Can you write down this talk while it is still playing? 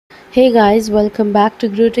Hey guys, welcome back to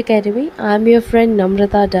Growth Academy. I'm your friend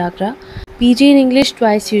Namratha Dagora, PG in English,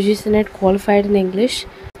 twice UGC Net qualified in English.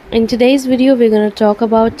 In today's video, we're going to talk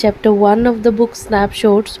about chapter 1 of the book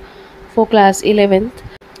Snapshots for class 11th.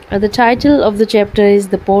 The title of the chapter is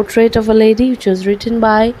The Portrait of a Lady, which was written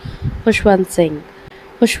by Khushwant Singh.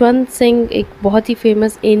 Khushwant Singh एक बहुत ही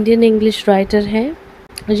famous Indian English writer हैं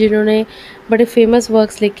जिन्होंने बड़े famous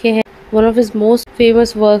works लिखे हैं. One of his most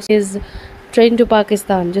famous works is train to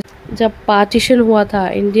Pakistan. जब partition हुआ था,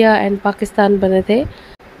 इंडिया एंड पाकिस्तान बने थे,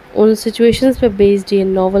 उन सिचुएशंस पे बेस्ड ये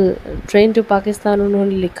नॉवल ट्रेन टू पाकिस्तान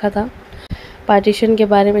उन्होंने लिखा था. पार्टीशन के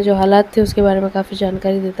बारे में जो हालात थे उसके बारे में काफ़ी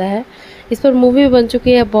जानकारी देता है. इस पर मूवी भी बन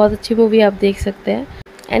चुकी है, बहुत अच्छी मूवी, आप देख सकते हैं.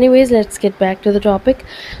 Anyways, let's get back to the topic.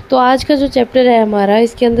 तो आज का जो चैप्टर है हमारा,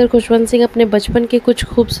 इसके अंदर खुशवंत सिंह अपने बचपन के कुछ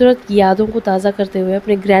खूबसूरत यादों को ताज़ा करते हुए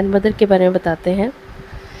अपने ग्रैंड मदर के बारे में बताते हैं.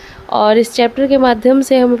 और इस चैप्टर के माध्यम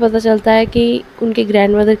से हमें पता चलता है कि उनकी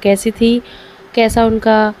ग्रैंड मदर कैसी थी, कैसा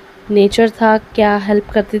उनका नेचर था, क्या हेल्प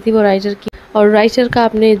करती थी वो राइटर की, और राइटर का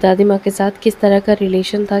अपने दादी माँ के साथ किस तरह का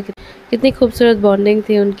रिलेशन था, कितनी खूबसूरत बॉन्डिंग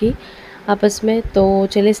थी उनकी आपस में. तो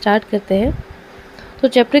चलिए स्टार्ट करते हैं. तो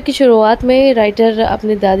चैप्टर की शुरुआत में राइटर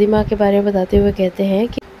अपनी दादी माँ के बारे में बताते हुए कहते हैं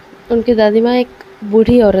कि उनकी दादी माँ एक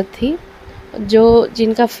बूढ़ी औरत थी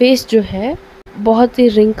जिनका फेस जो है बहुत ही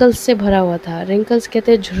रिंकल्स से भरा हुआ था. रिंकल्स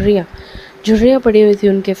कहते हैं झुर्रियाँ पड़ी हुई थी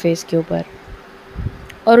उनके फेस के ऊपर.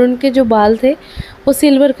 और उनके जो बाल थे वो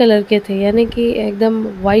सिल्वर कलर के थे, यानी कि एकदम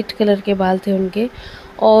वाइट कलर के बाल थे उनके.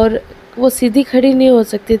 और वो सीधी खड़ी नहीं हो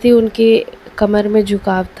सकती थी, उनकी कमर में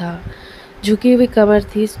झुकाव था, झुकी हुई कमर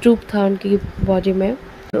थी, स्टूप था उनकी बॉडी में.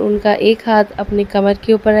 उनका एक हाथ अपनी कमर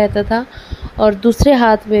के ऊपर रहता था और दूसरे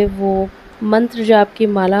हाथ में वो मंत्र जाप की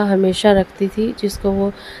माला हमेशा रखती थी, जिसको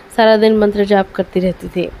वो सारा दिन मंत्र जाप करती रहती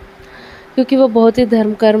थी, क्योंकि वो बहुत ही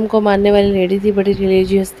धर्म कर्म को मानने वाली लेडी थी, बड़ी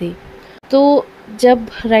रिलीजियस थी. तो जब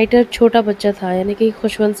राइटर छोटा बच्चा था, यानी कि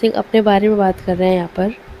खुशवंत सिंह अपने बारे में बात कर रहे हैं यहाँ पर,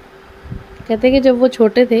 कहते हैं कि जब वो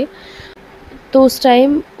छोटे थे तो उस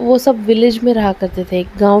टाइम वो सब विलेज में रहा करते थे,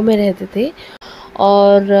 गांव में रहते थे,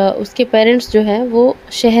 और उसके पेरेंट्स जो हैं वो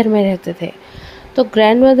शहर में रहते थे. तो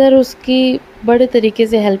ग्रैंड मदर उसकी बड़े तरीके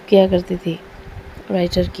से हेल्प किया करती थी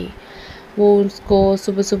राइटर की. वो उसको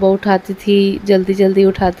सुबह सुबह उठाती थी, जल्दी जल्दी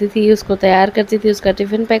उठाती थी, उसको तैयार करती थी, उसका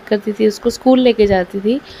टिफ़िन पैक करती थी, उसको स्कूल लेके जाती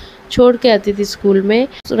थी, छोड़ के आती थी स्कूल में.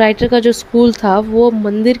 राइटर का जो स्कूल था वो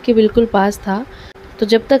मंदिर के बिल्कुल पास था. तो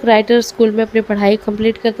जब तक राइटर स्कूल में अपनी पढ़ाई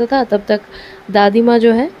कंप्लीट करता था, तब तक दादी माँ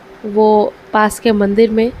जो है वो पास के मंदिर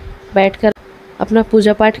में बैठकर अपना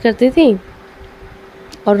पूजा पाठ करती थी.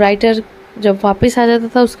 और राइटर जब वापस आ जाता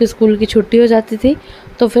था, उसके स्कूल की छुट्टी हो जाती थी,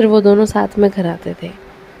 तो फिर वो दोनों साथ में घर आते थे.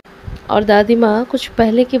 और दादी माँ कुछ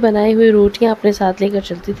पहले की बनाई हुई रोटियाँ अपने साथ लेकर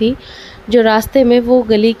चलती थी, जो रास्ते में वो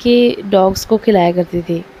गली के डॉग्स को खिलाया करती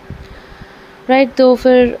थी. राइट. तो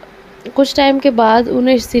फिर कुछ टाइम के बाद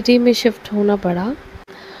उन्हें सिटी में शिफ्ट होना पड़ा.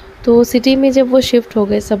 तो सिटी में जब वो शिफ्ट हो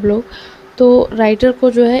गए सब लोग, तो राइटर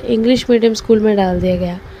को जो है इंग्लिश मीडियम स्कूल में डाल दिया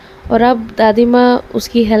गया. और अब दादी माँ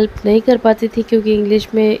उसकी हेल्प नहीं कर पाती थी, क्योंकि इंग्लिश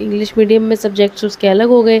मीडियम में सब्जेक्ट्स उसके अलग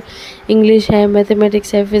हो गए. इंग्लिश है,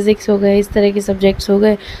 मैथमेटिक्स है, फिज़िक्स हो गए, इस तरह के सब्जेक्ट्स हो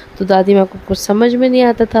गए. तो दादी माँ को कुछ समझ में नहीं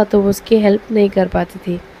आता था, तो वो उसकी हेल्प नहीं कर पाती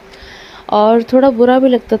थी. और थोड़ा बुरा भी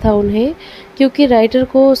लगता था उन्हें, क्योंकि राइटर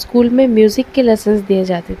को स्कूल में म्यूज़िक के लेसन्स दिए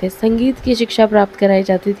जाते थे, संगीत की शिक्षा प्राप्त कराई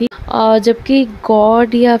जाती थी, जबकि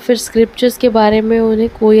गॉड या फिर स्क्रिप्चर्स के बारे में उन्हें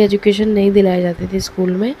कोई एजुकेशन नहीं दिलाई जाती थी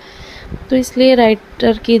स्कूल में. तो इसलिए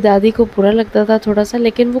राइटर की दादी को बुरा लगता था थोड़ा सा,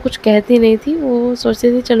 लेकिन वो कुछ कहती नहीं थी, वो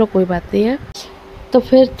सोचती थी चलो कोई बात नहीं है. तो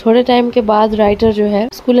फिर थोड़े टाइम के बाद राइटर जो है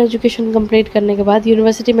स्कूल एजुकेशन कंप्लीट करने के बाद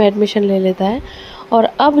यूनिवर्सिटी में एडमिशन ले लेता है. और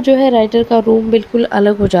अब जो है राइटर का रूम बिल्कुल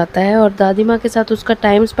अलग हो जाता है, और दादी माँ के साथ उसका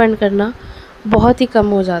टाइम स्पेंड करना बहुत ही कम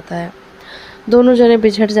हो जाता है. दोनों जने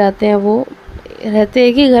बिछड़ जाते हैं. वो रहते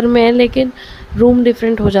एक ही घर में हैं, लेकिन रूम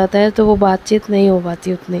डिफरेंट हो जाता है, तो वो बातचीत नहीं हो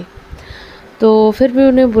पाती उतनी. तो फिर भी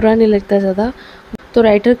उन्हें बुरा नहीं लगता ज़्यादा. तो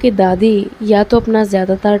राइटर की दादी या तो अपना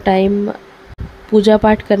ज़्यादातर टाइम पूजा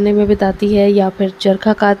पाठ करने में बिताती है, या फिर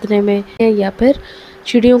चरखा काटने में, या फिर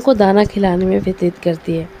चिड़ियों को दाना खिलाने में व्यतीत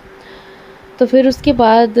करती है. तो फिर उसके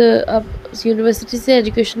बाद अब यूनिवर्सिटी से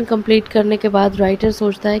एजुकेशन कंप्लीट करने के बाद राइटर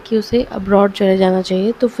सोचता है कि उसे अब्रॉड चले जाना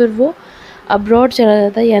चाहिए. तो फिर वो अब्रॉड चला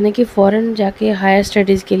जाता है, यानी कि फ़ॉरेन जाके हायर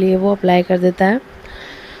स्टडीज़ के लिए वो अप्लाई कर देता है.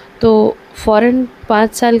 तो फ़ॉरेन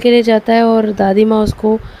 5 साल के लिए जाता है, और दादी माँ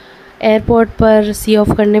उसको एयरपोर्ट पर सी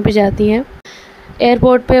ऑफ करने पे जाती हैं.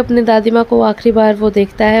 एयरपोर्ट पे अपनी दादी माँ को आखिरी बार वो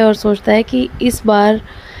देखता है और सोचता है कि इस बार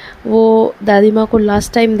वो दादी माँ को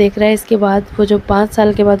लास्ट टाइम देख रहा है. इसके बाद वो जब 5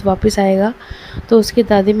 साल के बाद वापस आएगा, तो उसकी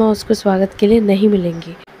दादी माँ उसको स्वागत के लिए नहीं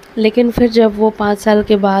मिलेंगी. लेकिन फिर जब वो 5 साल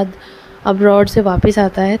के बाद अब्रॉड से वापस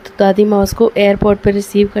आता है तो दादी माँ उसको एयरपोर्ट पे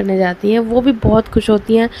रिसीव करने जाती हैं। वो भी बहुत खुश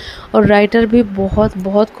होती हैं और राइटर भी बहुत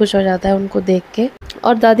बहुत खुश हो जाता है उनको देख के।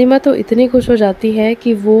 और दादी माँ तो इतनी खुश हो जाती है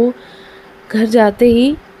कि वो घर जाते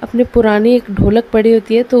ही अपनी पुरानी एक ढोलक पड़ी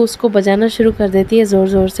होती है तो उसको बजाना शुरू कर देती है ज़ोर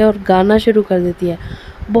ज़ोर से और गाना शुरू कर देती है।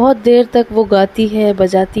 बहुत देर तक वो गाती है,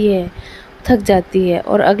 बजाती है, थक जाती है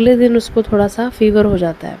और अगले दिन उसको थोड़ा सा फीवर हो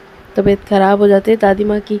जाता है, तबीयत ख़राब हो जाती है दादी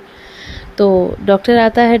माँ की। तो डॉक्टर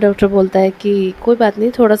आता है, डॉक्टर बोलता है कि कोई बात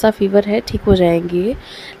नहीं, थोड़ा सा फीवर है, ठीक हो जाएंगी।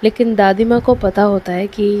 लेकिन दादी माँ को पता होता है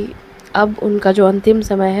कि अब उनका जो अंतिम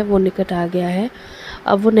समय है वो निकट आ गया है,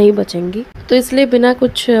 अब वो नहीं बचेंगी। तो इसलिए बिना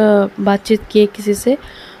कुछ बातचीत किए किसी से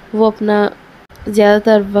वो अपना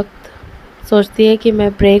ज़्यादातर वक्त सोचती है कि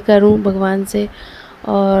मैं प्रे करूं भगवान से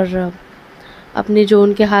और अपनी जो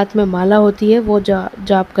उनके हाथ में माला होती है वो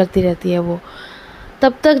जाप करती रहती है। वो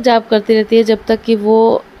तब तक जाप करती रहती है जब तक कि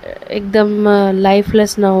वो एकदम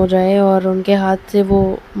लाइफलेस ना हो जाए और उनके हाथ से वो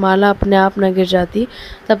माला अपने आप ना गिर जाती,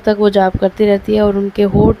 तब तक वो जाप करती रहती है और उनके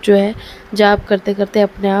होठ जो है जाप करते करते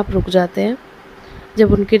अपने आप रुक जाते हैं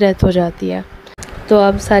जब उनकी डेथ हो जाती है। तो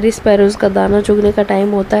अब सारी स्पैरोज़ का दाना चुगने का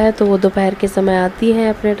टाइम होता है तो वो दोपहर के समय आती हैं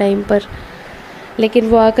अपने टाइम पर। लेकिन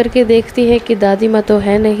वो आकर के देखती है कि दादी माँ तो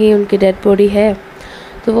है नहीं, उनकी डेड बॉडी है।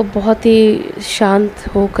 तो वो बहुत ही शांत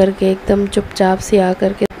हो कर के एकदम चुपचाप सी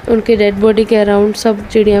आकर के उनकी डेड बॉडी के अराउंड सब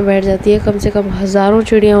चिड़ियाँ बैठ जाती है। कम से कम हज़ारों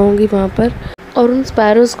चिड़ियाँ होंगी वहाँ पर। और उन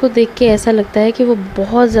स्पैरोज़ को देख के ऐसा लगता है कि वो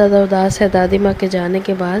बहुत ज़्यादा उदास है दादी माँ के जाने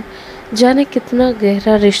के बाद। जाने कितना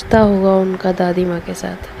गहरा रिश्ता होगा उनका दादी माँ के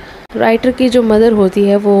साथ। राइटर की जो मदर होती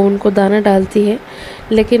है वो उनको दाना डालती है,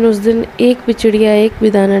 लेकिन उस दिन एक भी चिड़िया एक भी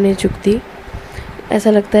दाना नहीं चुगती।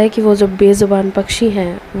 ऐसा लगता है कि वो जो बेज़ुबान पक्षी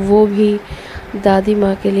हैं वो भी दादी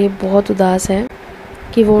माँ के लिए बहुत उदास हैं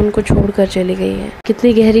कि वो उनको छोड़कर चली गई है।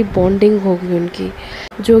 कितनी गहरी बॉन्डिंग होगी उनकी,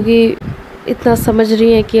 जो कि इतना समझ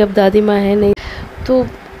रही हैं कि अब दादी माँ है नहीं। तो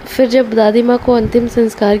फिर जब दादी माँ को अंतिम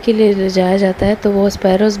संस्कार के लिए ले जाया जाता है तो वो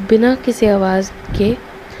स्पैरोज़ बिना किसी आवाज़ के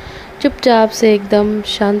चुपचाप से एकदम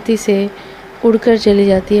शांति से उड़कर चली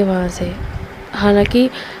जाती है वहाँ से। हालांकि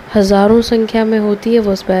हज़ारों संख्या में होती है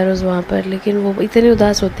वो स्पैरोज़ वहाँ पर, लेकिन वो इतनी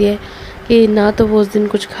उदास होती है कि ना तो वो उस दिन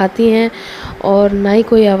कुछ खाती हैं और ना ही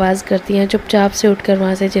कोई आवाज़ करती हैं, चुपचाप से उठकर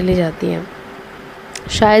वहाँ से चली जाती हैं,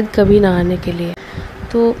 शायद कभी ना आने के लिए।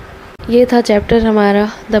 तो ये था चैप्टर हमारा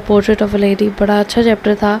the portrait of a lady. बड़ा अच्छा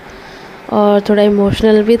चैप्टर था और थोड़ा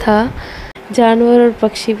इमोशनल भी था। जानवर और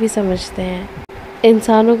पक्षी भी समझते हैं,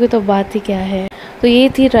 इंसानों की तो बात ही क्या है। तो ये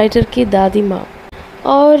थी राइटर की दादी माँ।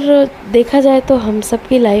 और देखा जाए तो हम सब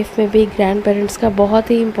की लाइफ में भी ग्रैंड पेरेंट्स का बहुत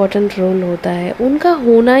ही इम्पोर्टेंट रोल होता है, उनका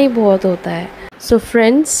होना ही बहुत होता है। So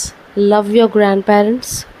friends, love your grand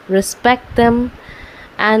parents, respect them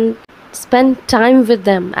and spend time with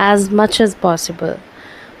them as much as possible.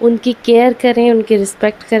 उनकी केयर करें, उनकी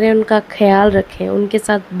रिस्पेक्ट करें, उनका ख्याल रखें, उनके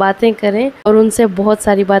साथ बातें करें और उनसे बहुत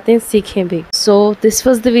सारी बातें सीखें भी। So this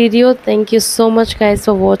was the video. Thank you so much guys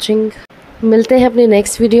for watching. मिलते हैं अपनी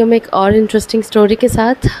नेक्स्ट वीडियो में एक और इंटरेस्टिंग स्टोरी के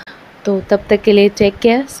साथ। तो तब तक के लिए take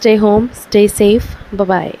care, stay home, stay safe, bye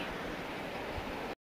bye.